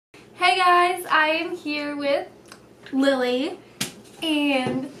Hey guys, I am here with Lily,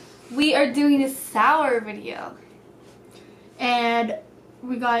 and we are doing a sour video. and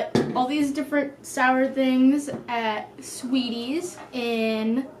we got all these different sour things at Sweeties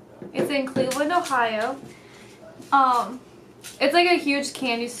It's in Cleveland, Ohio. It's like a huge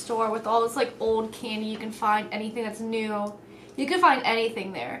candy store with all this like old candy. You can find anything that's new. You can find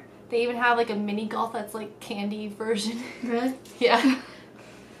anything there. They even have like a mini golf that's like candy version. Really? Yeah.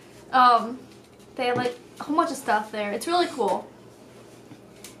 They have like a whole bunch of stuff there. It's really cool.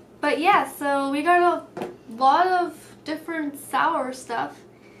 But yeah, so we got a lot of different sour stuff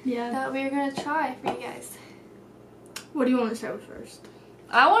that we're gonna try for you guys. What do you want to start with first?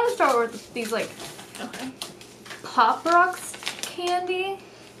 I want to start with these like Pop Rocks candy.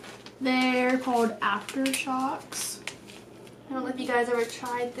 They're called Aftershocks. I don't know if you guys ever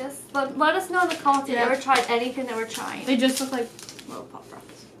tried this. Let us know in the comments if you ever tried anything that we're trying. They just look like little Pop Rocks.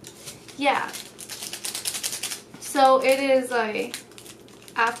 Yeah. So it is a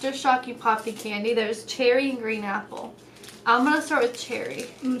Aftershock You Poppy candy. There's cherry and green apple. I'm gonna start with cherry.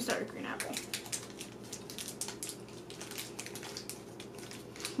 I'm gonna start with green apple.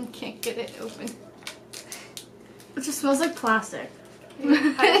 I can't get it open. It just smells like plastic. How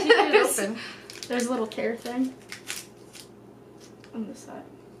did you get it open? There's a little tear thing on this side.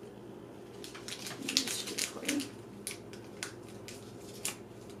 Let me just do it for you.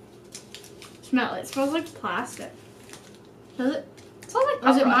 Smell it. It smells like plastic. Does it? It smells like Or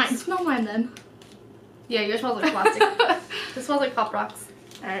is Pop it Rocks. mine? Smell mine then. Yeah, yours smells like plastic. This smells like Pop Rocks.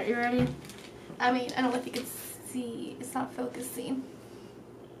 Alright, you ready? I mean, I don't know if you can see. It's not focusing.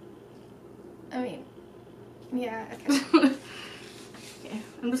 I mean, yeah. Okay. Okay,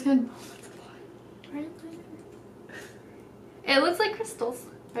 I'm just gonna. It looks like crystals.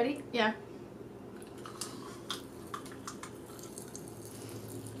 Ready? Yeah.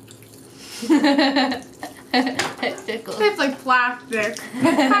 It tickles. Tastes like plastic.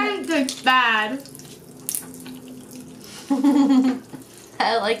 Kind of tastes bad.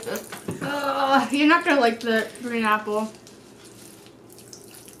 I like this. You're not gonna like the green apple.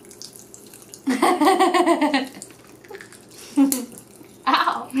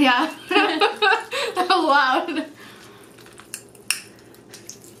 Ow. Yeah. That was loud.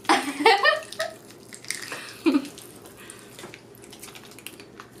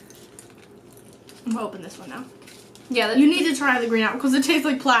 I'm gonna open this one now. Yeah, You need to try the green apple because it tastes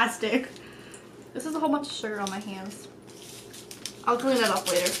like plastic. this is a whole bunch of sugar on my hands. I'll clean that up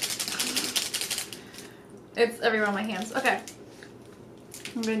later. It's everywhere on my hands. Okay.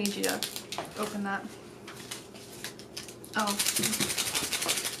 I'm gonna need you to open that. Oh.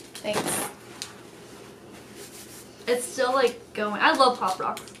 Thanks. It's still like going. I love Pop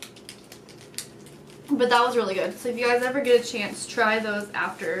Rocks. But that was really good. So if you guys ever get a chance, try those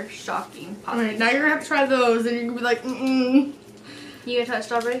after shocking Pop Rocks. Alright, now you're gonna have to try those and you're gonna be like, You gonna try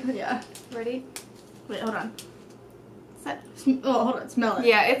strawberry? Yeah. Ready? Wait, hold on. Set. Oh, hold on. Smell it.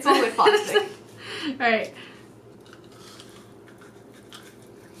 Yeah, it smells like plastic. Alright.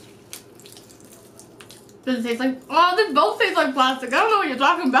 Does it taste like... Oh, they both taste like plastic. I don't know what you're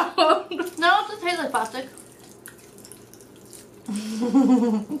talking about. No, it doesn't taste like plastic.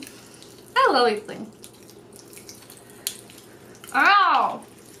 I love these things. Ow!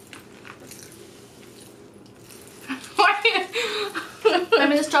 I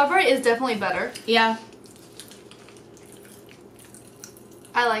mean, the strawberry is definitely better. Yeah.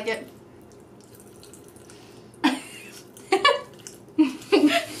 I like it.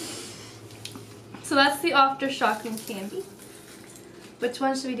 So that's the aftershocking candy. Which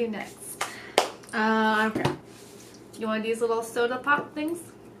one should we do next? Okay. You want these little soda pop things?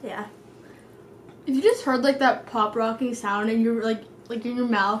 Yeah. If you just heard like that pop rocking sound and you're like in your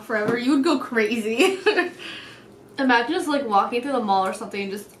mouth forever, you would go crazy. Imagine just like walking through the mall or something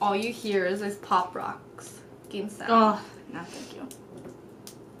and just all you hear is this Pop Rocks game sound. Oh, no, thank you.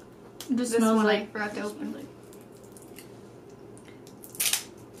 This smells one like I forgot to open.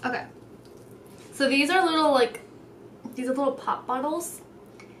 Okay. So these are little pop bottles.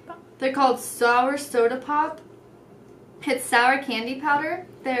 They're called Sour Soda Pop. It's sour candy powder.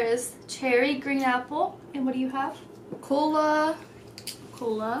 There's cherry, green apple, and what do you have? cola,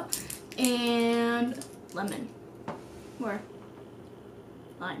 and lemon. Where?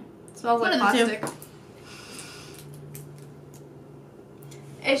 Lime. Smells like One of the two. plastic.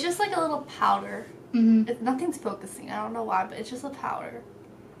 It's just like a little powder. Mm-hmm. Nothing's focusing. I don't know why, but it's just a powder.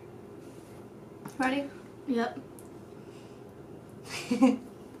 Ready? Yep.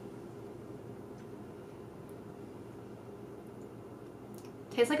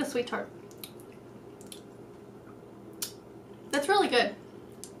 Tastes like a sweet tart. That's really good.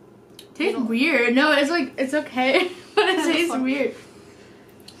 Tastes weird. No, it's like, it's okay. But it tastes weird.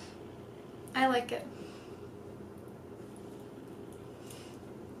 I like it.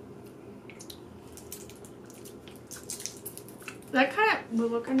 That kind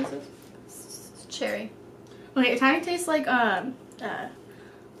of, what kind is this? It's cherry. Okay, it kind of tastes like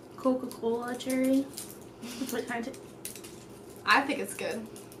Coca-Cola cherry. That's what it kind of tastes. I think it's good.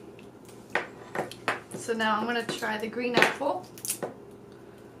 So now I'm gonna try the green apple.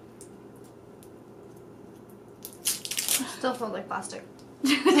 Still smells like plastic.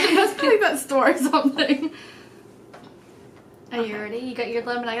 It smells like that store or something. Are you ready? You got your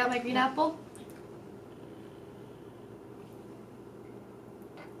lemon, I got my green apple.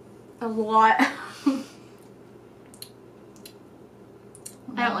 A lot.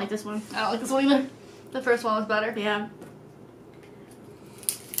 I don't like this one. I don't like this one either. The first one was better. Yeah.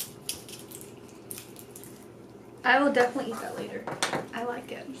 I will definitely eat that later. I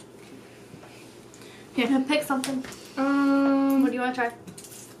like it. Yeah. I'm gonna pick something. What do you want to try?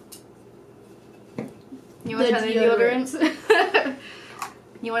 You want to try the deodorant?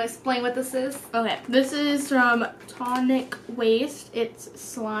 You want to explain what this is? Okay. This is from Tonic Waste. It's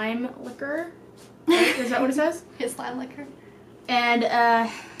slime liquor. Right? Is that what it says? It's slime liquor. And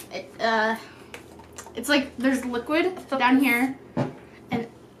it's like there's liquid down here, and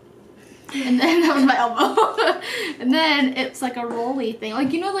then that was my elbow. And then it's like a rolly thing,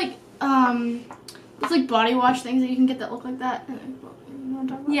 like, you know, like it's like body wash things that you can get that look like that. You know what I'm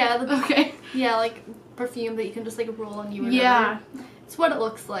talking about? Yeah. Okay. Yeah, like perfume that you can just like roll on you. Yeah. It's what it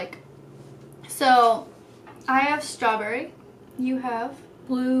looks like. So I have strawberry. You have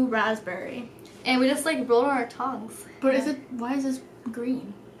Blue raspberry. and we just like roll on our tongues. But is it? Why is this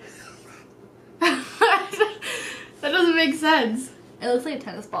green? That doesn't make sense. It looks like a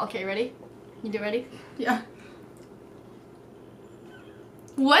tennis ball. Okay, ready? You ready? Yeah.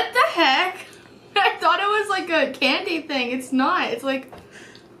 What the heck? I thought it was like a candy thing. It's not. It's like.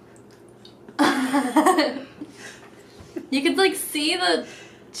 You could like see the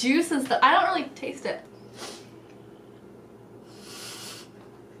juice and stuff. I don't really taste it.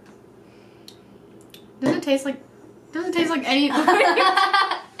 Doesn't taste like any.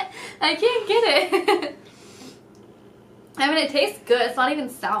 I can't get it. I mean, it tastes good. It's not even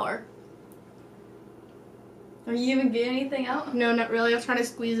sour. Are you even getting anything out? No, not really. I was trying to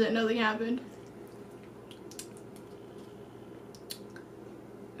squeeze it. Nothing happened.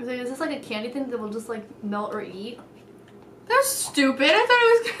 I was like, is this like a candy thing that will just like melt or eat? That's stupid.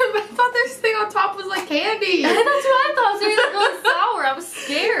 I thought this thing on top was like candy. That's what I thought. So it was really sour. I was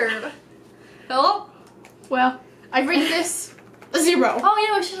scared. Philip? Well, I rate this a 0. Oh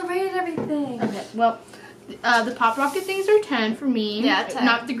yeah, we should have rated everything. Okay. Well, the Pop Rocket things are 10 for me. Yeah, 10.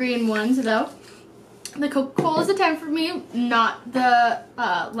 Not the green ones though. The Coca-Cola is a 10 for me. Not the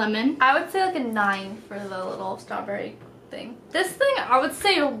lemon. I would say like a 9 for the little strawberry thing. This thing, I would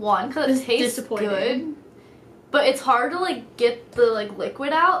say a 1 because it It's tastes disappointing. good. But it's hard to like get the like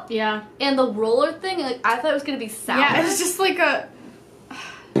liquid out. Yeah. And the roller thing, like I thought it was gonna be sour. Yeah, it's just like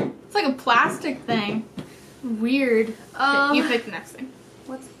it's like a plastic thing. Weird. You pick the next thing.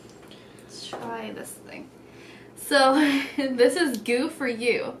 Let's try this thing. So this is GOO for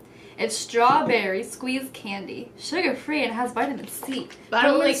you. It's strawberry squeezed candy, sugar free, and has vitamin C.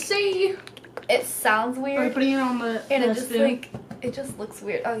 Vitamin C. It sounds weird. Are you putting it on the and it just spoon? like it just looks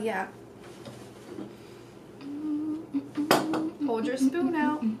weird. Oh yeah. Hold your spoon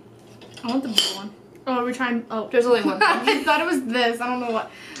out. I want the blue one. Oh, we're trying. Oh, There's only one. I thought it was this. I don't know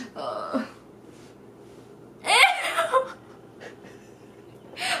what.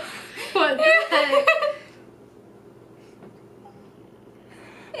 What the heck?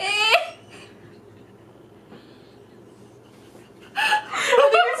 I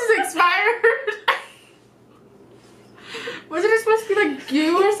think this is expired. Wasn't it supposed to be like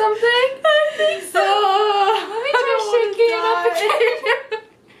goo or something? I think so. Let me try shaking it up again.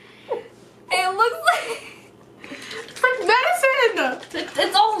 It looks like It's like medicine.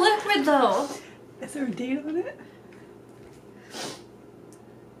 it's all liquid though. Is there a date on it?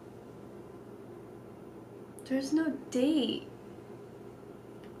 There's no date.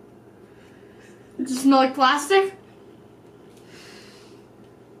 Does it smell like plastic?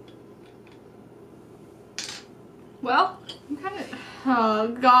 Well, I'm kind of. Oh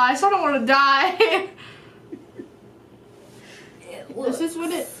gosh, I don't want to die. This is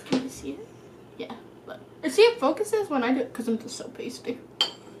what it. Can you see it? Yeah. But see, it focuses when I do it because I'm just so pasty.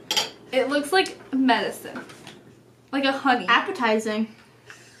 It looks like medicine, like a honey. Appetizing.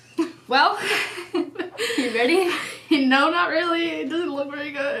 Well, you ready? No, not really. It doesn't look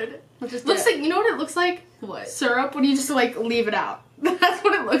very good. Let's just Looks like, you know what it looks like? what? Syrup when you just like leave it out. That's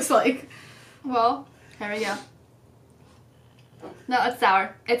what it looks like. Well, here we go. No, it's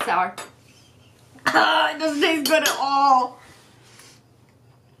sour. It's sour. It doesn't taste good at all.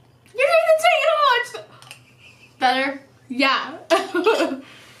 You didn't even take it much. Better? Yeah.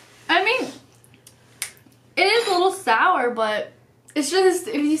 I mean, it is a little sour, but it's just,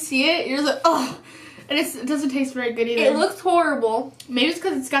 if you see it, you're like, oh. And it doesn't taste very good either. it looks horrible. Maybe it's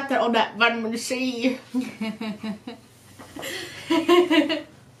because it's got that, all that vitamin C.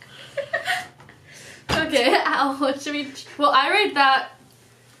 Okay, what should we... Well, I rate that...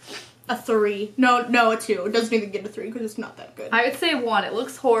 A 3. No, a 2. It doesn't even get a 3 because it's not that good. I would say 1. It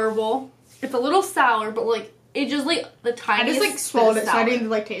looks horrible. It's a little sour, but like, it just like, the I tiniest just like swallowed it, so I sour. didn't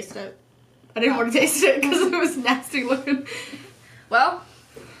like taste it. I didn't want to taste it because it was nasty looking. Well,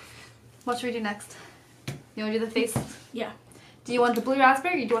 what should we do next? You want to do the face? Yeah. Do you want the blue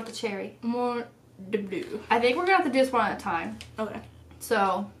raspberry or do you want the cherry? More the blue. I think we're going to have to do this one at a time. Okay.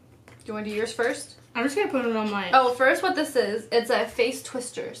 So, do you want to do yours first? I'm just going to put it on my... Oh, first what this is, it's a face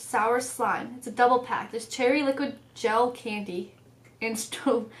twister, sour slime. It's a double pack. There's cherry liquid gel candy and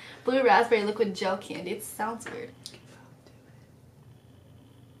blue raspberry liquid gel candy. It sounds weird.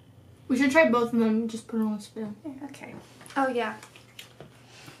 We should try both of them. Just put it on a spoon. Okay. Oh, yeah.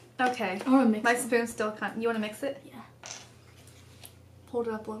 Okay. I want to mix My them. spoon's still kind of... You want to mix it? Yeah. Hold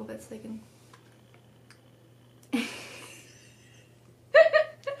it up a little bit so they can...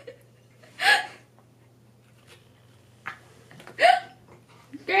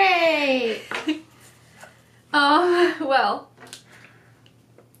 Great! Well.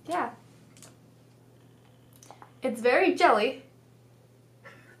 Yeah. It's very jelly.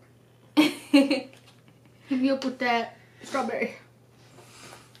 Hit me up with that strawberry.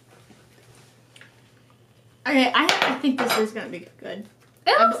 Okay, I think this is gonna be good.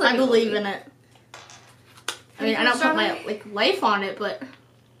 I believe in it. I mean, I don't put my life on it, but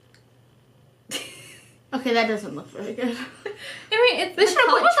okay, that doesn't look very good. I mean, They should have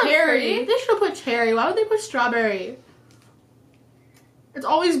put cherry. Pretty. They should have put cherry. Why would they put strawberry? It's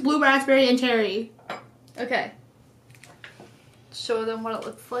always blue raspberry and cherry. Okay. Show them what it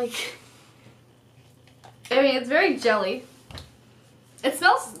looks like. I mean, it's very jelly. It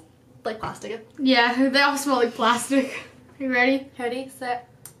smells like plastic. Yeah, they all smell like plastic. Are you ready? Ready, set.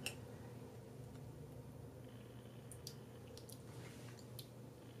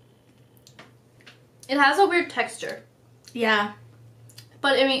 It has a weird texture. Yeah.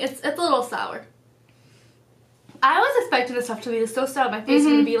 But I mean, it's a little sour. I was expecting this stuff to be so sour. My face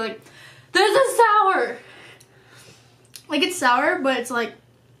would be like, "This is sour." Like it's sour, but it's like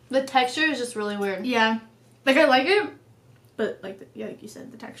The texture is just really weird. yeah. Like I like it, but like like you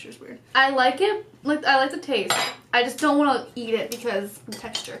said, the texture is weird. I like it. Like I like the taste. I just don't want to eat it because of the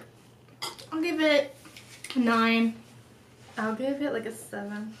texture. I'll give it a 9. I'll give it like a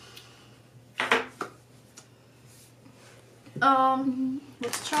 7.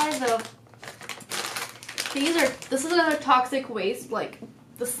 Let's try the. This is another toxic waste, like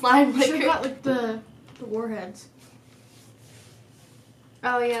the slime Should have liquor. got like the warheads.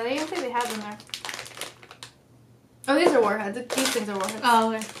 Oh yeah, they didn't say they had them there. Oh, these are warheads. These things are warheads.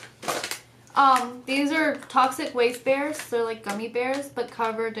 Oh, okay. These are toxic waste bears. They're like gummy bears, but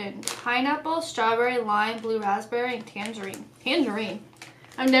covered in pineapple, strawberry, lime, blue raspberry, and tangerine. Tangerine.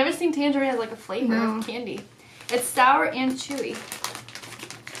 I've never seen tangerine as like a flavor of candy. It's sour and chewy.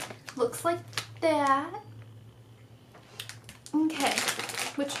 Looks like that. Okay.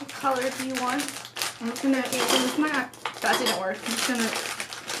 Which color do you want? I'm just gonna eat it with my. That didn't work. I'm just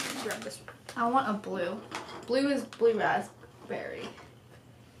gonna grab this one. I want a blue. Blue is blue raspberry.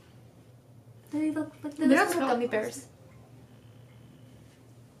 They look like They don't those smell gummy like bears.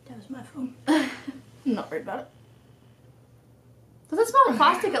 That was my phone. I'm not worried about it. Does it smell like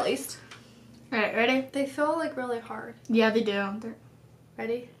plastic at least? Alright, ready? They feel like really hard. Yeah, they do. They're...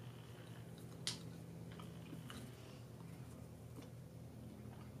 Ready?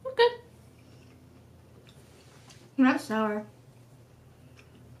 Good. Not sour.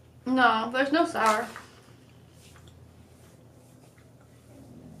 No, there's no sour.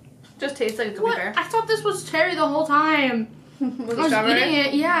 Just tastes like a gummy What? bear. I thought this was cherry the whole time. Was I it was strawberry? eating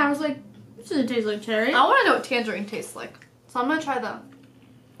it. Yeah, I was like, this doesn't taste like cherry. I want to know what tangerine tastes like. So I'm going to try the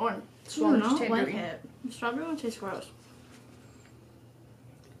orange I don't tangerine. like it. The strawberry one tastes gross.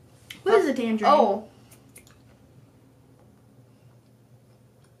 What is a tangerine? Oh.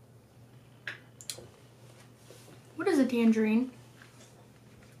 What is a tangerine?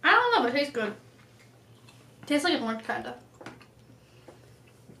 I don't know, but it tastes good. Tastes like an orange, kind of.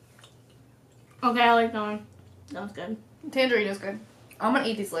 Okay, I like that one. That was good. Tangerine is good. I'm going to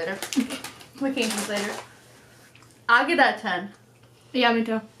eat these later. We can eat these later. I'll give that a 10. Yeah, me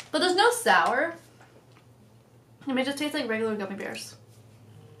too. But there's no sour. I mean, it just tastes like regular gummy bears.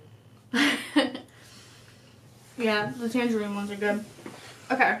 Yeah, the tangerine ones are good.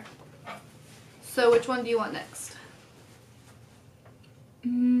 Okay. So which one do you want next?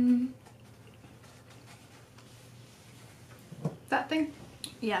 That thing?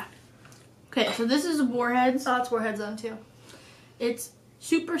 Yeah. Okay, so this is Warheads. Oh, it's Warhead Zone too. It's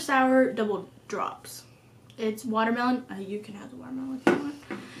super sour double drops. It's watermelon. You can have the watermelon if you want.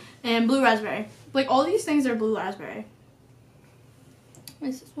 And blue raspberry. Like, all these things are blue raspberry.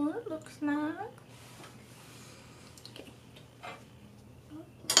 This is what it looks like. Okay.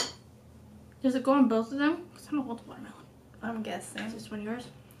 Does it go on both of them? Because I don't want the watermelon. I'm guessing. Is this one yours?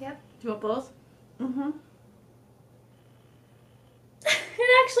 Yep. Do you want both? Mm-hmm.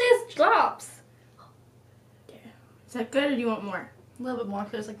 It actually has drops. Yeah. Is that good or do you want more? A little bit more,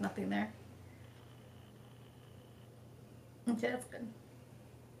 because there's like nothing there. Okay, that's good.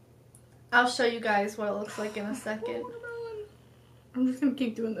 I'll show you guys what it looks like in a second. Watermelon. I'm just going to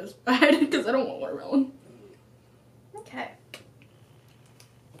keep doing this because I don't want watermelon. Okay.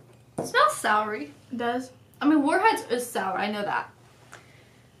 It smells soury. It does? I mean, Warheads is sour. I know that.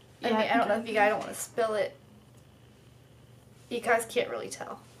 I Yeah, mean, I don't know if you guys don't want to spill it. You guys can't really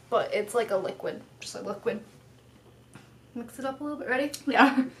tell. But it's like a liquid. Just a liquid. Mix it up a little bit. Ready?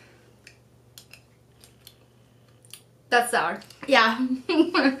 Yeah. That's sour. Yeah.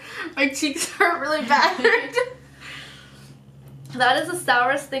 My cheeks hurt really bad. That is the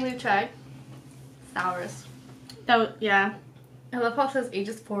sourest thing we've tried. Sourest. That was, yeah. I love how it says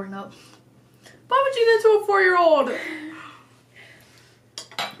ages 4 and up. Why would you do that to a 4-year-old?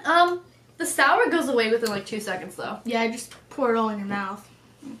 The sour goes away within like 2 seconds though. Yeah, just pour it all in your mouth.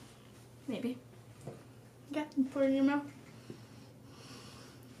 Maybe. Yeah. Pour it in your mouth.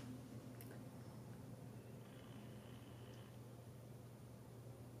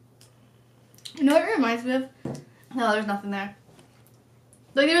 You know what it reminds me of? No, there's nothing there.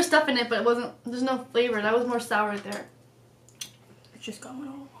 Like there was stuff in it, but it wasn't. There's no flavor. That was more sour right there. It's just going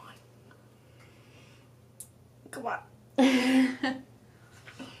all on. Come on. There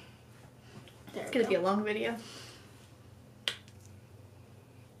It's gonna be a long video.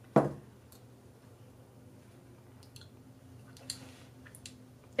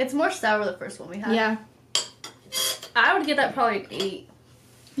 It's more sour the first one we had. Yeah. I would give that probably an 8.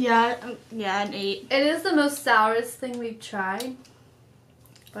 Yeah, yeah, an 8. It is the most sourest thing we've tried.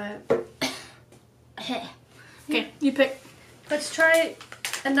 But Okay, you pick. let's try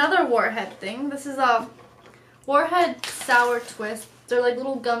another Warhead thing. This is a Warhead sour twist. They're like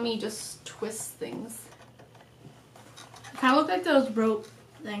little gummy just twist things. Kind of look like those rope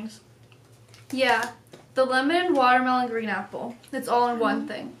things. Yeah. The lemon, watermelon, green apple. It's all in one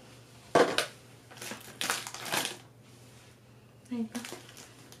thing. There you go.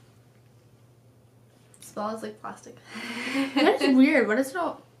 It smells like plastic. That's weird. What is it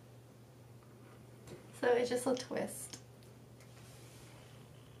all? So it's just a twist.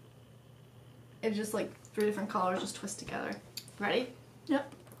 It's just like 3 different colors just twist together. Ready?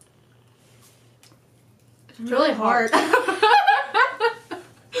 Yep. It's really hard. I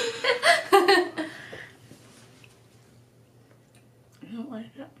don't like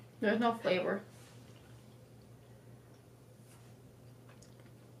it. There's no flavor.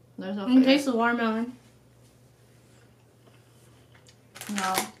 There's no You can flavor. taste the watermelon.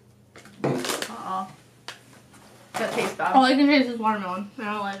 No. Uh-uh. That tastes bad. All I can taste is watermelon. I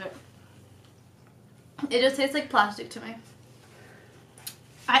don't like it. It just tastes like plastic to me.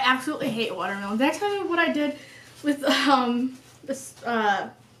 I absolutely hate watermelon. Did I tell you what I did with the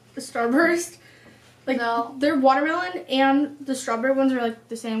Starburst? Like, No. their watermelon and the strawberry ones are like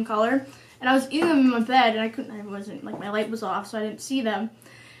the same color. And I was eating them in my bed and I wasn't, like, my light was off, so I didn't see them.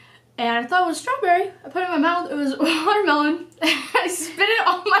 And I thought it was strawberry. I put it in my mouth. It was watermelon. I spit it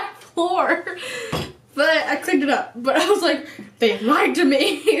on my floor. But I cleaned it up. But I was like, they lied to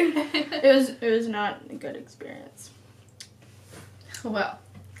me. It was not a good experience. Well.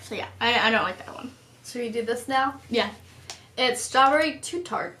 So yeah, I don't like that one. Should we do this now? Yeah. It's strawberry 2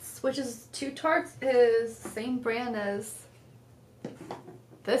 tarts, which is 2 tarts is the same brand as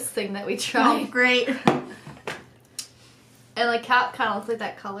this thing that we Oh, tried. great. And like cat kind of looks like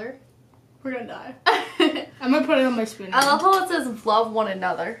that color. We're gonna die. I'm gonna put it on my spoon. I love how it says love one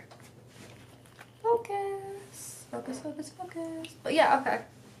another. Focus. Focus, focus, focus. But yeah, okay.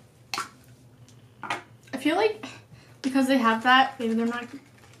 I feel like because they have that, maybe they're not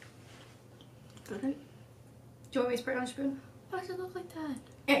good. Do you want me to spray it on your spoon? Why does it look like that?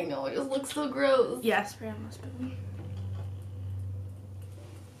 I know, it just looks so gross. Yeah, spray on my spoon.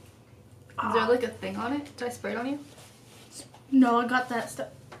 Is there like a thing on it? Did I spray it on you? No, I got that stuff.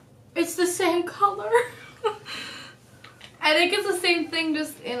 It's the same color. I think it's the same thing,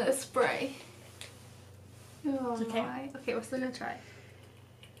 just in a spray. Oh It's okay. my. Okay, we're still gonna try.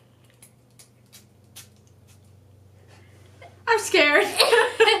 I'm scared.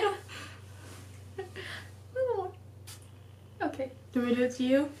 Okay. Do we do it to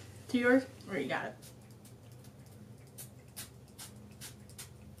you? To yours? Or you got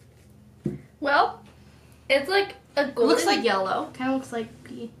it? Well, it's like a golden looks like yellow. Kind of looks like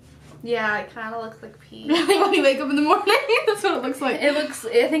pee. Yeah, it kind of looks like pee. Like when you wake up in the morning, that's what it looks like. It looks.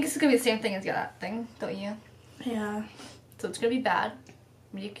 I think it's gonna be the same thing as that thing, don't you? Yeah. So it's gonna be bad.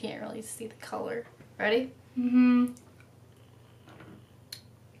 I mean, you can't really see the color. Ready? Mhm.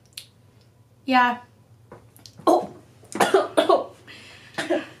 Yeah. Oh.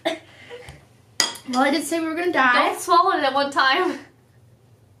 Well, I did say we were gonna die. Don't swallow it at one time.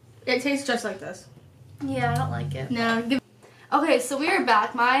 It tastes just like this. Yeah, I don't like it. No. Okay, so we are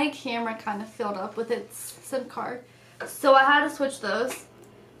back. My camera kind of filled up with its SIM card, so I had to switch those.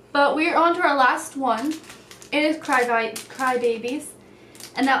 But we're on to our last one. It is Cry Babies.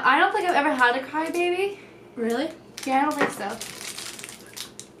 And now, I don't think I've ever had a Cry Baby. Really? Yeah, I don't think so.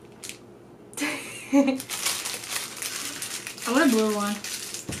 I want a blue one.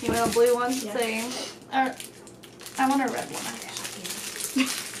 You want a blue one? Yeah. Same. I want a red one, actually.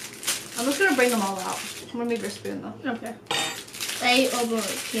 I'm just gonna bring them all out. I'm gonna move your spoon, though. Okay. I ate all the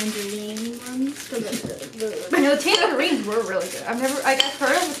tangerine ones. You know, the tangerines were really good. I've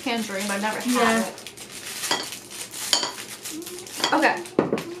heard of the tangerine, but I've never had it. Okay,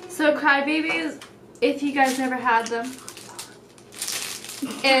 so Cry Babies, if you guys never had them,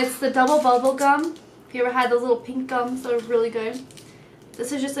 it's the double bubble gum. If you ever had those little pink gums, they're really good.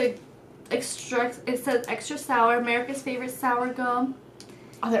 This is just it says extra sour, America's favorite sour gum.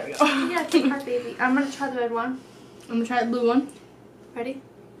 Oh, there we go. Yeah, it's a Cry Baby. I'm gonna try the red one. I'm gonna try the blue one. Ready?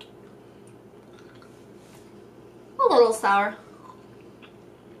 A little sour.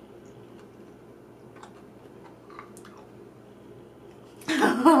 A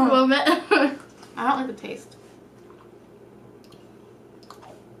little bit. I don't like the taste.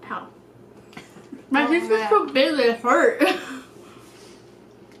 How? My Oh, teeth is man. so big they hurt.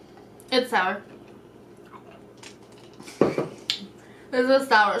 It's sour. This is the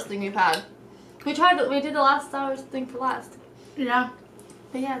sourest thing we've had. We did the last sourest thing for last. Yeah.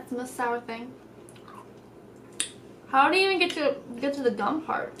 But yeah, it's the most sour thing. How do you even get to the gum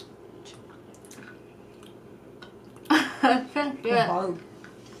part? Yeah.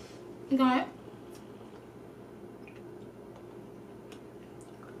 Got it.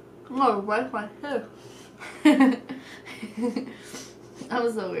 Oh, right my head. That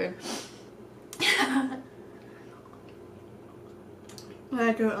was so weird.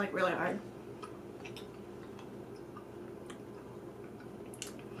 I do it like really hard.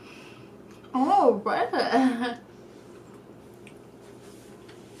 Oh, right. I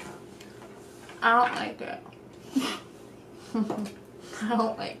don't like it. I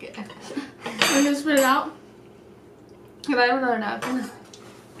don't like it. I'm gonna spit it out. Can I have another napkin?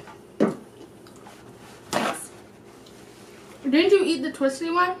 Thanks. Didn't you eat the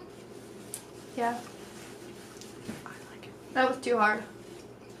twisty one? Yeah. That was too hard.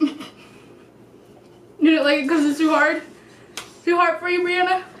 You didn't like it because it's too hard? Too hard for you,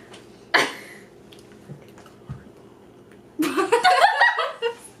 Brianna?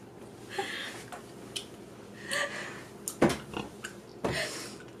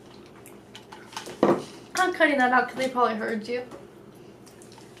 I'm cutting that out because they probably heard you.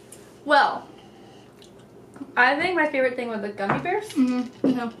 Well, I think my favorite thing was the gummy bears.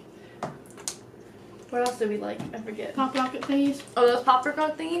 Mm-hmm. No. What else did we like? I forget. Pop rocket thingies. Oh, those pop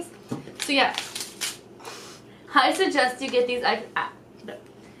rocket thingies? So yeah, I suggest you get these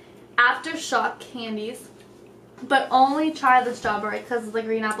aftershock candies, but only try the strawberry because the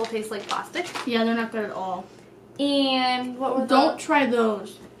green apple tastes like plastic. Yeah, they're not good at all. And what were Don't try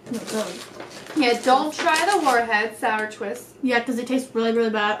those. No, those. Yeah, don't try the Warhead Sour Twist. Yeah, because they taste really, really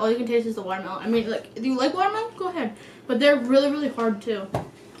bad. All you can taste is the watermelon. I mean, like, if you like watermelon, go ahead. But they're really, really hard too.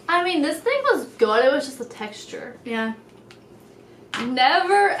 I mean, this thing was good. It was just the texture. Yeah.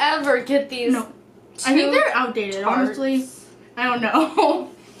 Never ever get these. No. I think they're outdated, tarts. honestly. I don't know.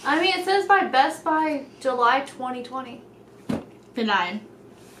 I mean, it says by Best Buy July 2020. They're dying.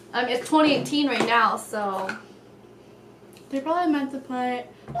 I mean, it's 2018 right now, so. They probably meant to put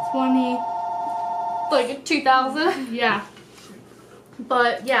 20. Like 2000. Yeah.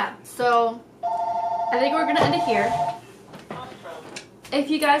 But yeah, so I think we're gonna end it here. If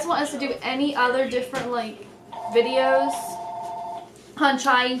you guys want us to do any other different like videos on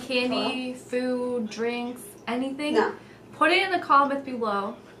trying candy, food, drinks, anything, put it in the comments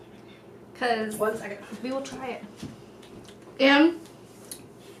below. Because 1 second. we will try it. And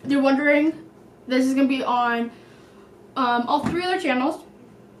if you're wondering, this is going to be on all 3 other channels,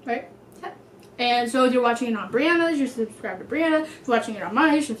 right? Yep. And so if you're watching it on Brianna's, you should subscribe to Brianna. If you're watching it on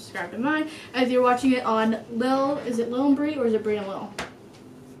mine, you should subscribe to mine. And if you're watching it on Lil, is it Lil and Brie or is it Brie and Lil?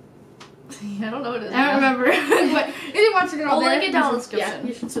 I don't know what it is. I don't remember. But if you're watching it on I'll there, link it down in the you should- yeah, description.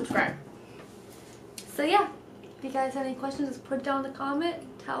 you should subscribe. So yeah, if you guys have any questions, just put down in the comment.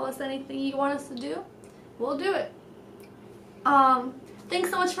 Tell us anything you want us to do. We'll do it. Thanks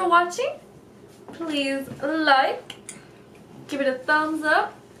so much for watching. Please like, give it a thumbs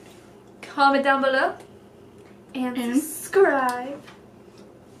up, comment down below, and subscribe.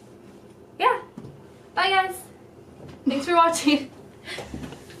 Yeah. Bye guys. Thanks for watching.